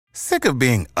Sick of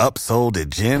being upsold at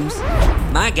gyms?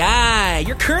 My guy,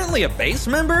 you're currently a base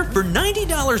member? For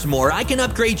 $90 more, I can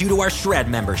upgrade you to our Shred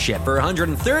membership. For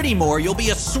 $130 more, you'll be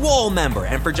a Swole member.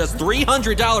 And for just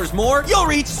 $300 more, you'll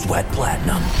reach Sweat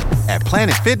Platinum. At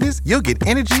Planet Fitness, you'll get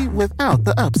energy without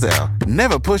the upsell.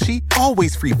 Never pushy,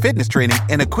 always free fitness training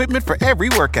and equipment for every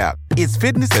workout. It's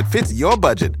fitness that fits your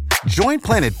budget. Join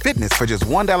Planet Fitness for just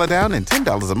 $1 down and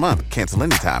 $10 a month. Cancel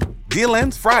anytime. Deal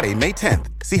ends Friday, May 10th.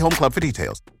 See Home Club for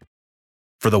details.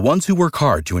 For the ones who work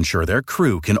hard to ensure their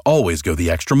crew can always go the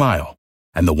extra mile,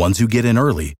 and the ones who get in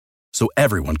early so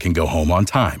everyone can go home on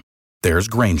time, there's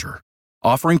Grainger,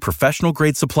 offering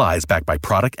professional-grade supplies backed by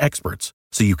product experts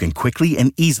so you can quickly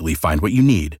and easily find what you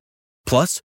need.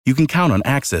 Plus, you can count on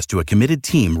access to a committed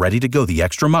team ready to go the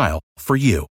extra mile for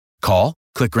you. Call,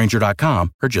 click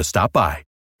Grainger.com, or just stop by.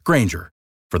 Grainger,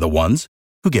 for the ones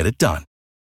who get it done.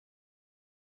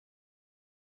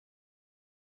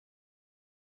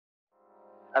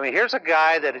 I mean, here's a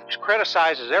guy that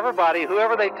criticizes everybody,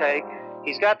 whoever they take.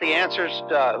 He's got the answers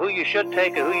to who you should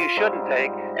take and who you shouldn't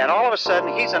take. And all of a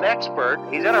sudden, he's an expert.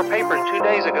 He's in our paper 2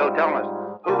 days ago telling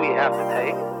us who we have to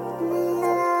take.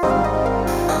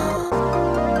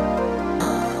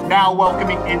 Now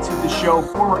welcoming into the show,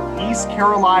 former East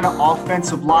Carolina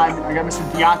offensive lineman. I got Mr.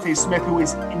 Deontay Smith, who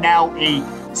is now a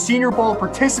Senior Bowl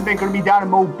participant, going to be down in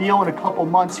Mobile in a couple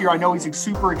months here. I know he's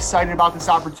super excited about this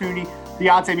opportunity.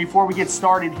 Deontay, before we get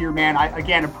started here, man, I,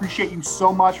 again, appreciate you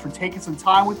so much for taking some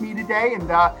time with me today and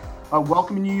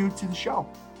welcoming you to the show.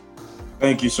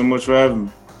 Thank you so much for having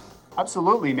me.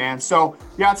 Absolutely, man. So,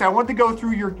 Deontay, I want to go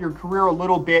through your career a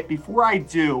little bit. Before I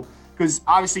do, because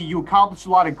obviously you accomplished a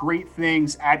lot of great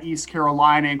things at East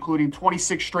Carolina, including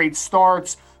 26 straight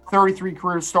starts, 33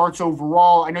 career starts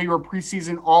overall. I know you were a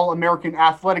preseason All-American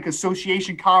Athletic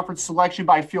Association Conference selection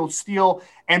by Phil Steele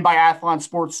and by Athlon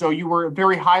Sports. So you were a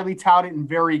very highly touted and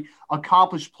very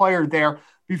accomplished player there.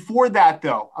 Before that,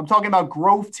 though, I'm talking about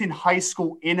Groveton High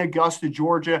School in Augusta,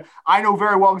 Georgia. I know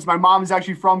very well because my mom is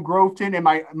actually from Groveton, and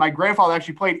my grandfather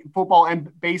actually played football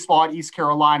and baseball at East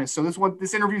Carolina. So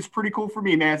this interview is pretty cool for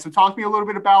me, man. So talk to me a little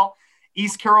bit about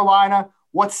East Carolina,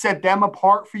 what set them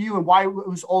apart for you, and why it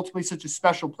was ultimately such a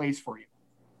special place for you.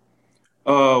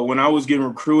 When I was getting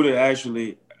recruited,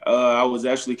 actually, I was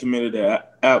actually committed to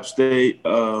App State,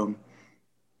 and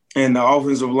the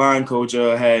offensive line coach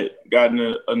had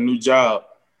gotten a new job.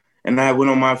 And I went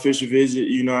on my official visit,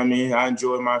 you know what I mean? I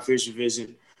enjoyed my official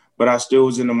visit, but I still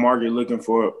was in the market looking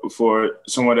for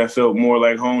someone that felt more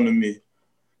like home to me.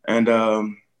 And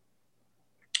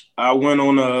I went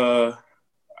on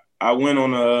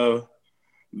a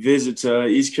visit to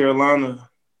East Carolina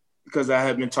because I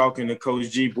had been talking to Coach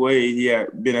Jeep Wade. He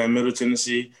had been at Middle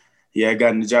Tennessee. He had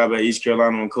gotten the job at East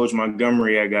Carolina when Coach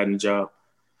Montgomery had gotten the job.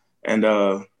 And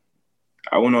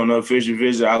I went on the official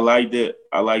visit. I liked it.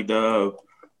 I liked the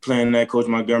plan that Coach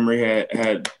Montgomery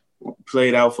had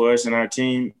played out for us and our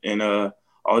team. And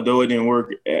although it didn't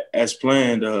work as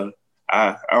planned,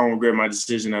 I don't regret my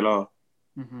decision at all.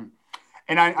 Mm-hmm.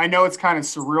 And I know it's kind of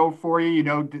surreal for you. You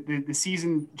know, the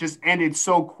season just ended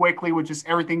so quickly with just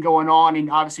everything going on.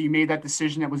 And obviously you made that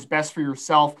decision that was best for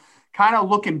yourself. Kind of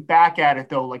looking back at it,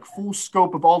 though, like full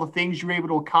scope of all the things you were able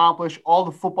to accomplish, all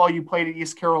the football you played at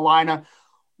East Carolina.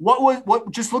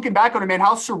 What just looking back on it, man,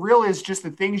 how surreal is just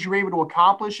the things you were able to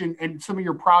accomplish and some of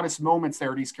your proudest moments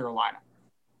there at East Carolina?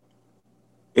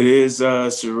 It is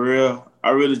surreal. I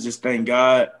really just thank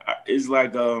God. It's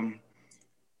like,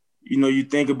 you know, you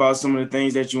think about some of the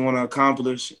things that you want to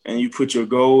accomplish and you put your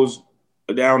goals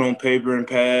down on paper and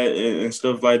pad and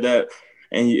stuff like that.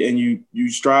 And you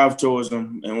strive towards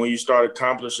them. And when you start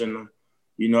accomplishing them,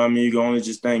 you know what I mean, you can only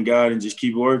just thank God and just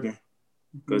keep working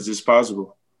because it's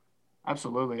possible.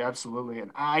 Absolutely. Absolutely. And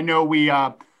I know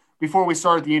before we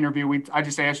started the interview, I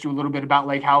just asked you a little bit about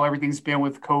like how everything's been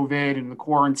with COVID and the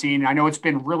quarantine. I know it's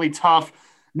been really tough,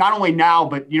 not only now,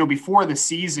 but, you know, before the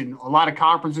season, a lot of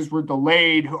conferences were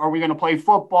delayed. Are we going to play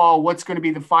football? What's going to be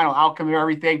the final outcome of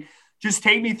everything? Just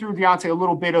take me through, Deontay, a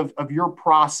little bit of your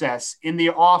process in the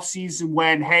off season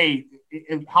when, hey,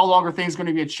 how long are things going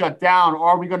to get shut down?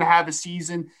 Are we going to have a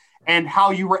season? And how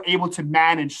you were able to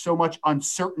manage so much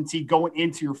uncertainty going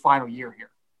into your final year here.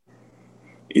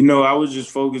 You know, I was just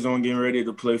focused on getting ready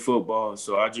to play football.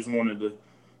 So I just wanted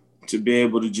to be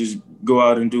able to just go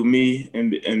out and do me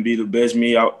and be the best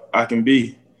me I can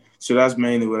be. So that's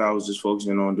mainly what I was just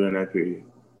focusing on during that period.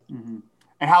 Mm-hmm.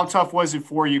 And how tough was it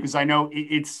for you? Because I know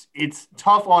it's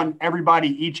tough on everybody,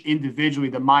 each individually,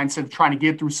 the mindset of trying to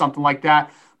get through something like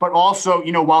that. But also,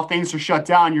 you know, while things are shut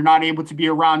down, you're not able to be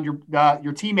around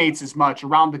your teammates as much,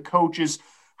 around the coaches.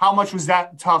 how much was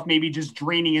that tough, maybe just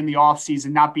draining in the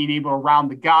offseason, not being able to round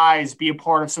the guys, be a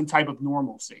part of some type of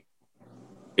normalcy?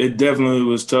 It definitely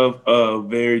was tough.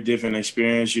 Very different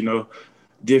experience,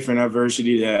 different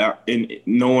adversity that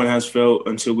no one has felt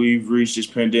until we've reached this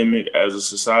pandemic as a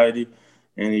society.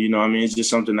 And, it's just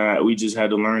something that we just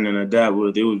had to learn and adapt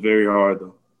with. It was very hard,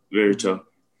 though, very tough.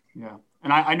 Yeah.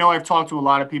 And I know I've talked to a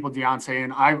lot of people, Deontay,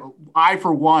 and I,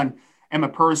 for one, am a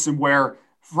person where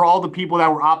for all the people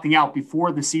that were opting out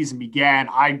before the season began,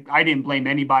 I didn't blame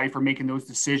anybody for making those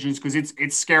decisions because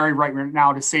it's scary right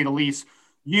now, to say the least.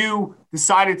 You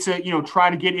decided to,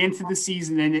 try to get into the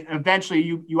season, and eventually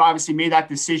you obviously made that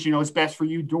decision. It was best for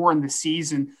you during the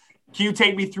season. Can you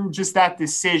take me through just that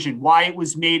decision, why it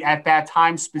was made at that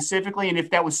time specifically, and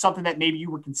if that was something that maybe you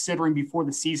were considering before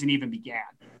the season even began?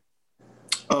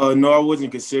 No, I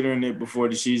wasn't considering it before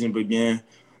the season began,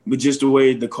 but just the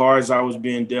way the cards I was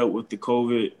being dealt with the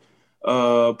COVID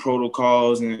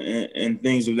protocols and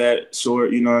things of that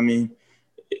sort,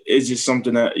 it's just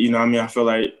something that, I feel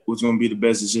like was going to be the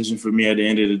best decision for me at the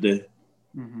end of the day.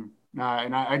 Mm-hmm.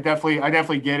 And I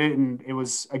definitely get it. And it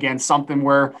was, again, something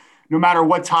where no matter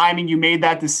what timing you made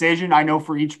that decision, I know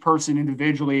for each person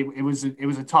individually, it was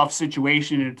a tough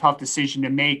situation and a tough decision to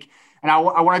make. And I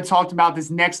want to talk about this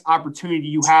next opportunity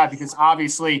you have, because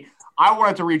obviously I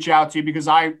wanted to reach out to you because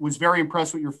I was very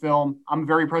impressed with your film. I'm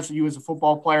very impressed with you as a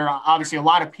football player. Obviously, a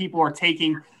lot of people are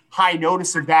taking high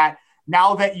notice of that.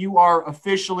 Now that you are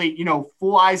officially,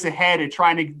 full eyes ahead at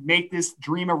trying to make this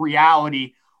dream a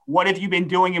reality, what have you been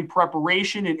doing in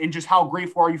preparation, and just how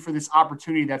grateful are you for this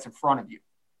opportunity that's in front of you?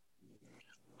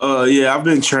 Yeah, I've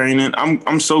been training.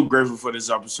 I'm so grateful for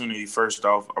this opportunity. First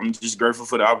off, I'm just grateful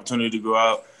for the opportunity to go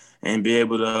out and be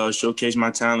able to showcase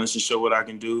my talents and show what I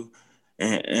can do,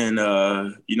 and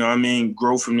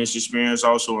grow from this experience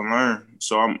also and learn.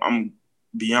 So I'm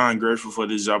beyond grateful for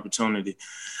this opportunity.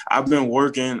 I've been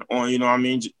working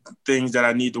on, things that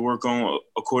I need to work on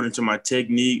according to my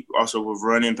technique, also with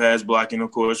running, pass blocking,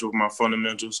 of course, with my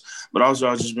fundamentals. But also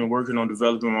I've just been working on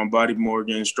developing my body more,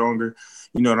 getting stronger,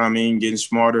 getting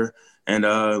smarter, and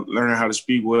learning how to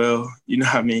speak well,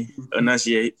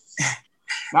 enunciate.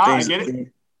 I get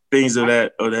it. Things of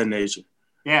that nature.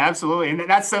 Yeah, absolutely. And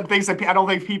that's some things that I don't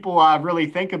think people really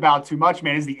think about too much,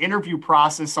 man, is the interview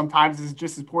process sometimes is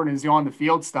just as important as the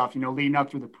on-the-field stuff, leading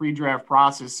up through the pre-draft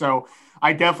process. So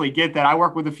I definitely get that. I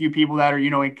work with a few people that are,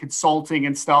 in consulting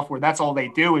and stuff where that's all they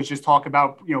do is just talk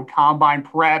about, combine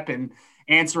prep and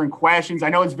answering questions. I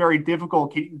know it's very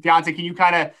difficult. Deontay, can you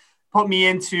kind of put me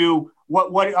into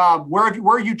where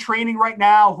are you training right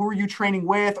now? Who are you training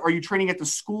with? Are you training at the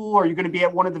school? Are you going to be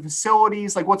at one of the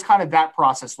facilities? Like, what's kind of that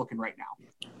process looking right now?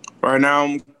 Right now,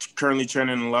 I'm currently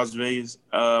training in Las Vegas.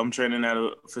 I'm training at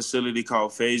a facility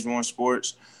called Phase One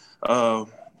Sports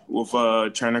with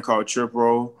a trainer called Trip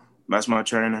Roll. That's my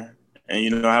trainer.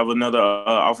 And, I have another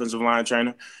offensive line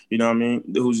trainer,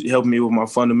 who's helping me with my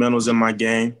fundamentals in my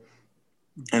game.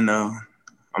 And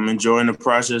I'm enjoying the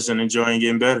process and enjoying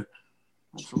getting better.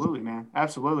 Absolutely, man.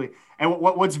 Absolutely. And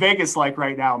what's Vegas like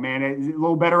right now, man? Is it a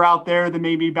little better out there than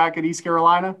maybe back at East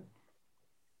Carolina?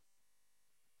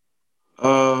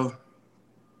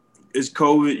 It's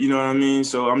COVID,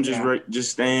 So I'm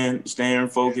just staying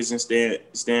focused and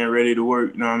staying ready to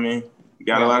work,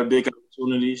 Got a lot of big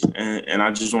opportunities, and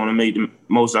I just want to make the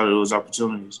most out of those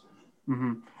opportunities.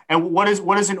 Mm-hmm. And what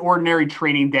does an ordinary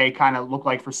training day kind of look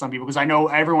like for some people? Because I know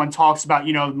everyone talks about,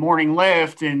 morning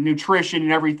lift and nutrition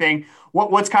and everything.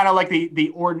 What's kind of like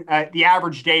the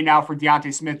average day now for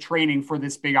Deontay Smith training for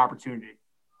this big opportunity?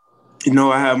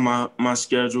 I have my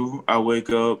schedule. I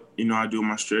wake up, I do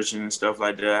my stretching and stuff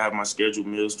like that. I have my scheduled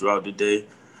meals throughout the day.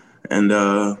 And,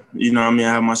 I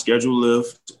have my scheduled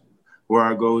lift where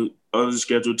I go, other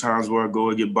scheduled times where I go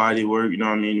and get body work,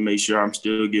 to make sure I'm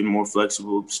still getting more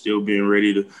flexible, still being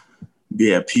ready to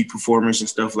be at peak performance and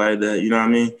stuff like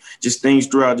that, Just things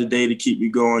throughout the day to keep me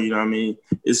going,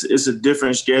 It's a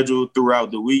different schedule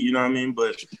throughout the week,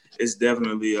 But it's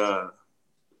definitely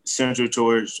centered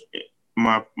towards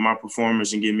my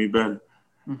performance and getting me better.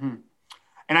 Mm-hmm.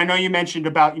 And I know you mentioned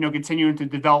about, continuing to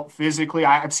develop physically.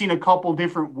 I've seen a couple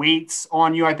different weights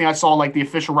on you. I think I saw like the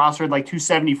official roster had like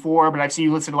 274, but I've seen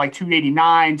you listed at like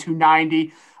 289,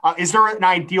 290. Is there an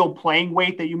ideal playing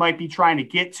weight that you might be trying to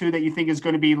get to that you think is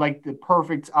going to be like the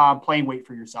perfect playing weight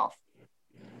for yourself?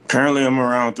 Currently, I'm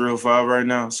around 305 right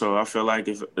now. So I feel like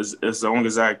as long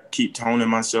as I keep toning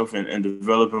myself and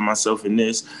developing myself in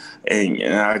this, and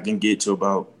I can get to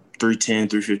about 310,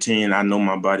 315, I know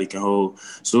my body can hold.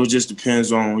 So it just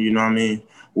depends on,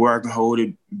 where I can hold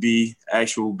it, be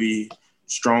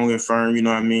strong and firm,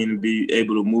 and be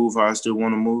able to move how I still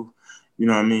want to move,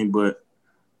 But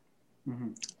Mm-hmm.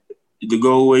 The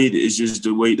goal weight is just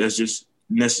the weight that's just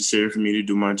necessary for me to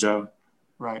do my job.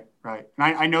 Right. And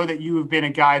I know that you have been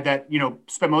a guy that,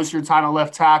 spent most of your time on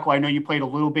left tackle. I know you played a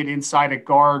little bit inside at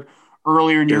guard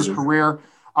earlier in your career.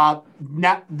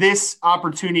 Now, this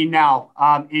opportunity now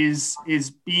is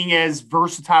being as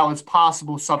versatile as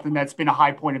possible, something that's been a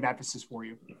high point of emphasis for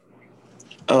you.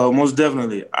 Most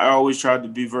definitely. I always tried to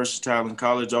be versatile in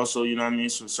college also,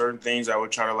 So certain things I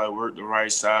would try to work the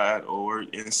right side or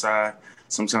work inside.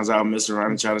 Sometimes I'll mess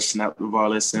around and try to snap the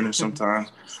ball at center sometimes.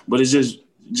 But it's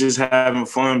just having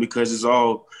fun because it's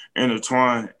all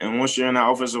intertwined. And once you're in the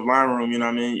offensive line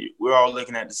room, we're all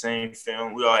looking at the same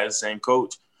film. We all have the same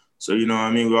coach. So,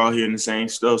 we're all hearing the same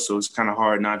stuff. So it's kind of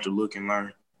hard not to look and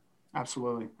learn.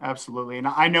 Absolutely. And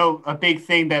I know a big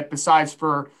thing that besides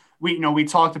we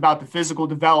talked about the physical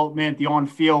development, the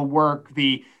on-field work,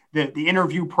 the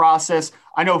interview process.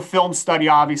 I know film study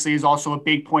obviously is also a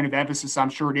big point of emphasis. I'm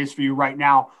sure it is for you right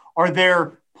now. Are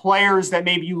there players that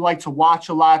maybe you like to watch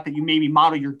a lot that you maybe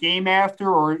model your game after,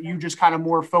 or are you just kind of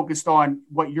more focused on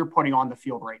what you're putting on the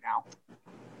field right now?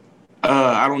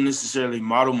 I don't necessarily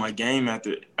model my game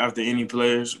after any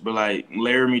players, but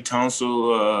Laramie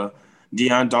Tunsil,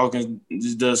 Deion Dawkins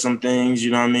just does some things,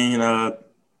 there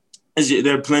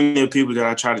are plenty of people that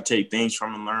I try to take things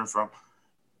from and learn from.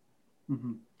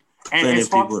 Mm-hmm. Plenty of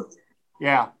people.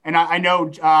 Yeah, and I know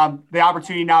the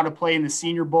opportunity now to play in the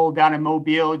Senior Bowl down in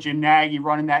Mobile, Jim Nagy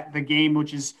running the game,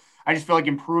 which is I just feel like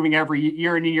improving every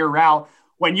year in and year out.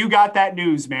 When you got that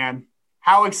news, man,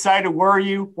 how excited were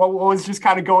you? What was just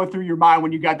kind of going through your mind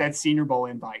when you got that Senior Bowl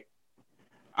invite?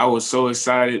 I was so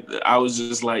excited. I was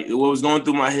just what was going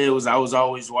through my head was I was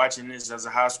always watching this as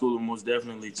a high schooler, most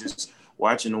definitely just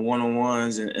watching the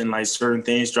one-on-ones and certain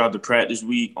things throughout the practice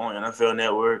week on NFL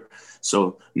Network.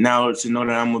 So now to know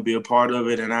that I'm going to be a part of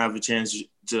it and I have a chance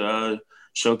to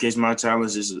showcase my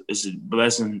talents is a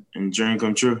blessing and dream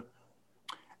come true.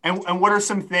 And what are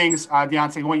some things,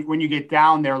 Deontay, when you get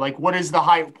down there, what is the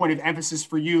high point of emphasis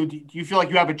for you? Do you feel like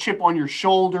you have a chip on your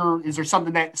shoulder? Is there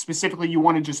something that specifically you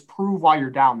want to just prove while you're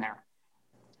down there?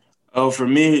 For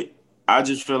me, I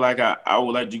just feel like I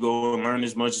would like to go and learn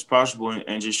as much as possible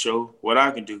and just show what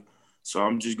I can do. So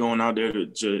I'm just going out there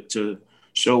to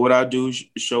show what I do,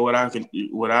 show what I can,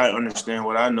 what I understand,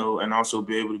 what I know, and also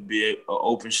be able to be an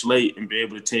open slate and be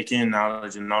able to take in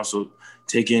knowledge and also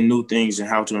take in new things and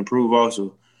how to improve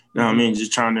also. You know what I mean?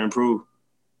 Just trying to improve.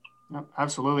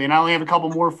 Absolutely. And I only have a couple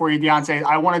more for you, Deontay.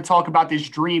 I want to talk about this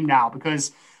dream now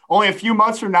because only a few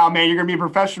months from now, man, you're going to be a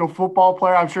professional football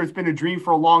player. I'm sure it's been a dream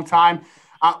for a long time.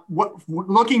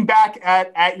 Looking back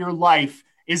at your life,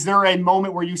 is there a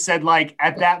moment where you said,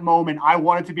 at that moment, I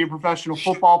wanted to be a professional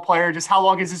football player? Just how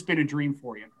long has this been a dream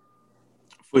for you?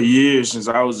 For years, since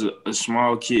I was a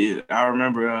small kid. I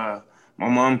remember my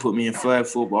mom put me in flag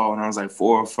football when I was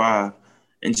 4 or 5.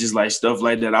 And just stuff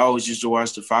like that. I always used to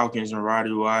watch the Falcons and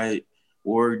Roddy White,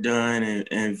 Ward Dunn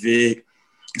and Vic,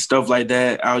 stuff like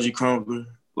that, Algie Crumpler.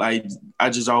 I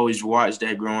just always watched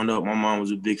that growing up. My mom was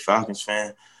a big Falcons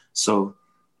fan. So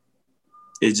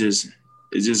it's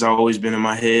just always been in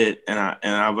my head. And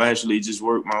I've actually just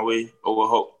worked my way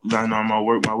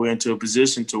into a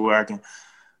position to where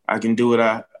I can do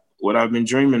what I've been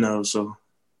dreaming of. So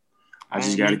I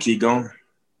just got to keep going.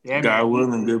 Yeah, God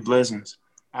willing, good blessings.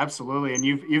 Absolutely, and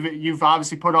you've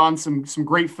obviously put on some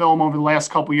great film over the last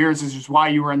couple of years. This is why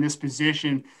you were in this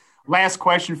position. Last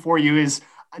question for you is,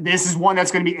 this is one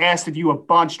that's going to be asked of you a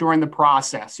bunch during the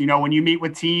process. When you meet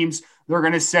with teams, they're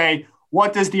going to say,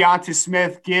 what does Deontay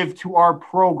Smith give to our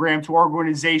program, to our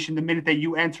organization the minute that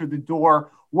you enter the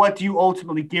door? What do you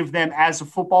ultimately give them as a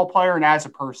football player and as a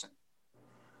person?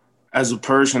 As a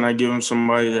person, I give them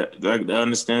somebody that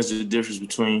understands the difference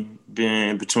between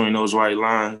being between those white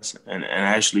lines and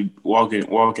actually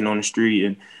walking on the street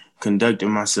and conducting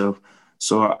myself.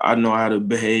 So I know how to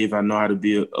behave. I know how to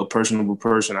be a personable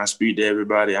person. I speak to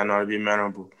everybody. I know how to be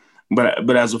mannerable.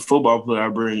 But as a football player, I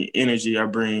bring energy. I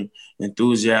bring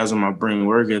enthusiasm. I bring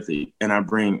work ethic, and I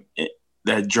bring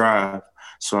that drive.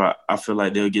 So I feel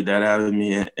like they'll get that out of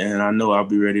me, and I know I'll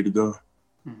be ready to go.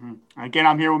 Mm-hmm. Again,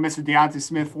 I'm here with Mr. Deontay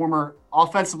Smith, former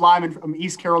offensive lineman from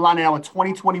East Carolina, now a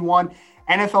 2021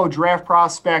 NFL draft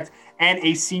prospect and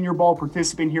a Senior Bowl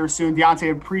participant here soon. Deontay, I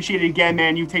appreciate it again,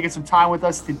 man. You've taken some time with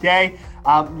us today.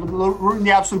 Rooting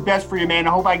the absolute best for you, man. I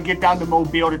hope I can get down to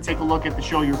Mobile to take a look at the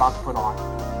show you're about to put on.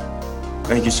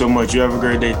 Thank you so much. You have a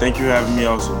great day. Thank you for having me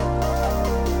also.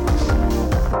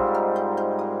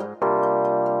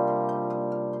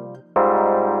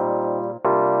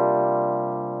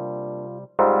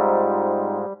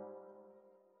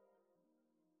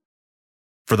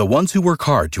 For the ones who work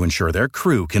hard to ensure their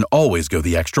crew can always go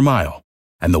the extra mile,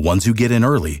 and the ones who get in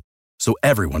early so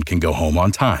everyone can go home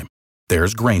on time.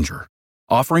 There's Grainger,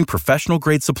 offering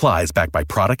professional-grade supplies backed by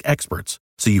product experts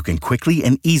so you can quickly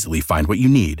and easily find what you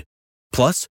need.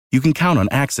 Plus, you can count on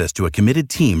access to a committed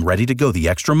team ready to go the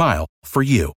extra mile for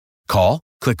you. Call,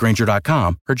 click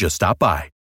Grainger.com, or just stop by.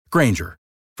 Grainger,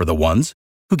 for the ones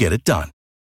who get it done.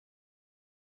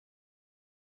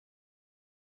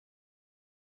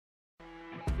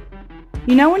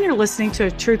 You know when you're listening to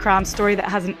a true crime story that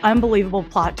has an unbelievable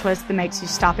plot twist that makes you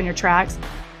stop in your tracks?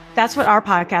 That's what our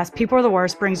podcast, People Are the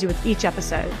Worst, brings you with each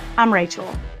episode. I'm Rachel.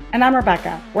 And I'm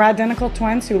Rebecca. We're identical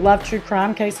twins who love true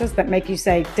crime cases that make you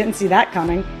say, didn't see that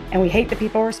coming, and we hate the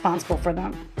people responsible for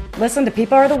them. Listen to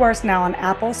People Are the Worst now on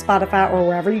Apple, Spotify, or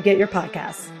wherever you get your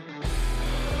podcasts.